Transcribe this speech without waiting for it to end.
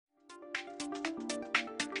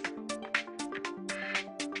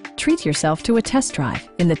treat yourself to a test drive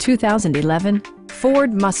in the 2011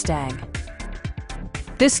 Ford Mustang.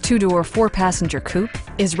 This two-door, four-passenger coupe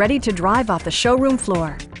is ready to drive off the showroom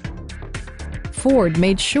floor. Ford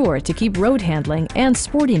made sure to keep road handling and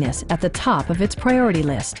sportiness at the top of its priority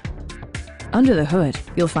list. Under the hood,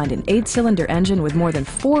 you'll find an 8-cylinder engine with more than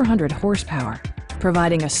 400 horsepower,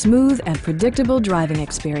 providing a smooth and predictable driving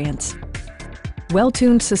experience.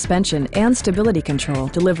 Well-tuned suspension and stability control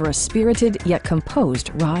deliver a spirited yet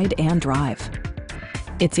composed ride and drive.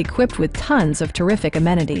 It's equipped with tons of terrific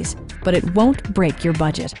amenities, but it won't break your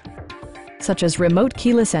budget, such as remote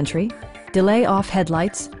keyless entry, delay-off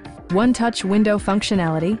headlights, one-touch window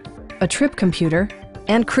functionality, a trip computer,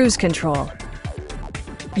 and cruise control.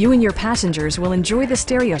 You and your passengers will enjoy the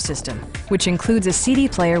stereo system, which includes a CD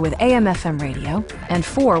player with AM/FM radio and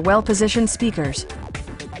 4 well-positioned speakers.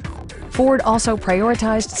 Ford also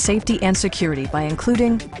prioritized safety and security by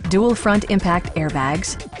including dual front impact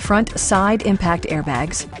airbags, front side impact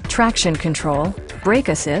airbags, traction control, brake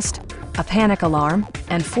assist, a panic alarm,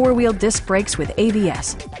 and 4-wheel disc brakes with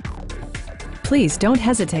ABS. Please don't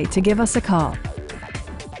hesitate to give us a call.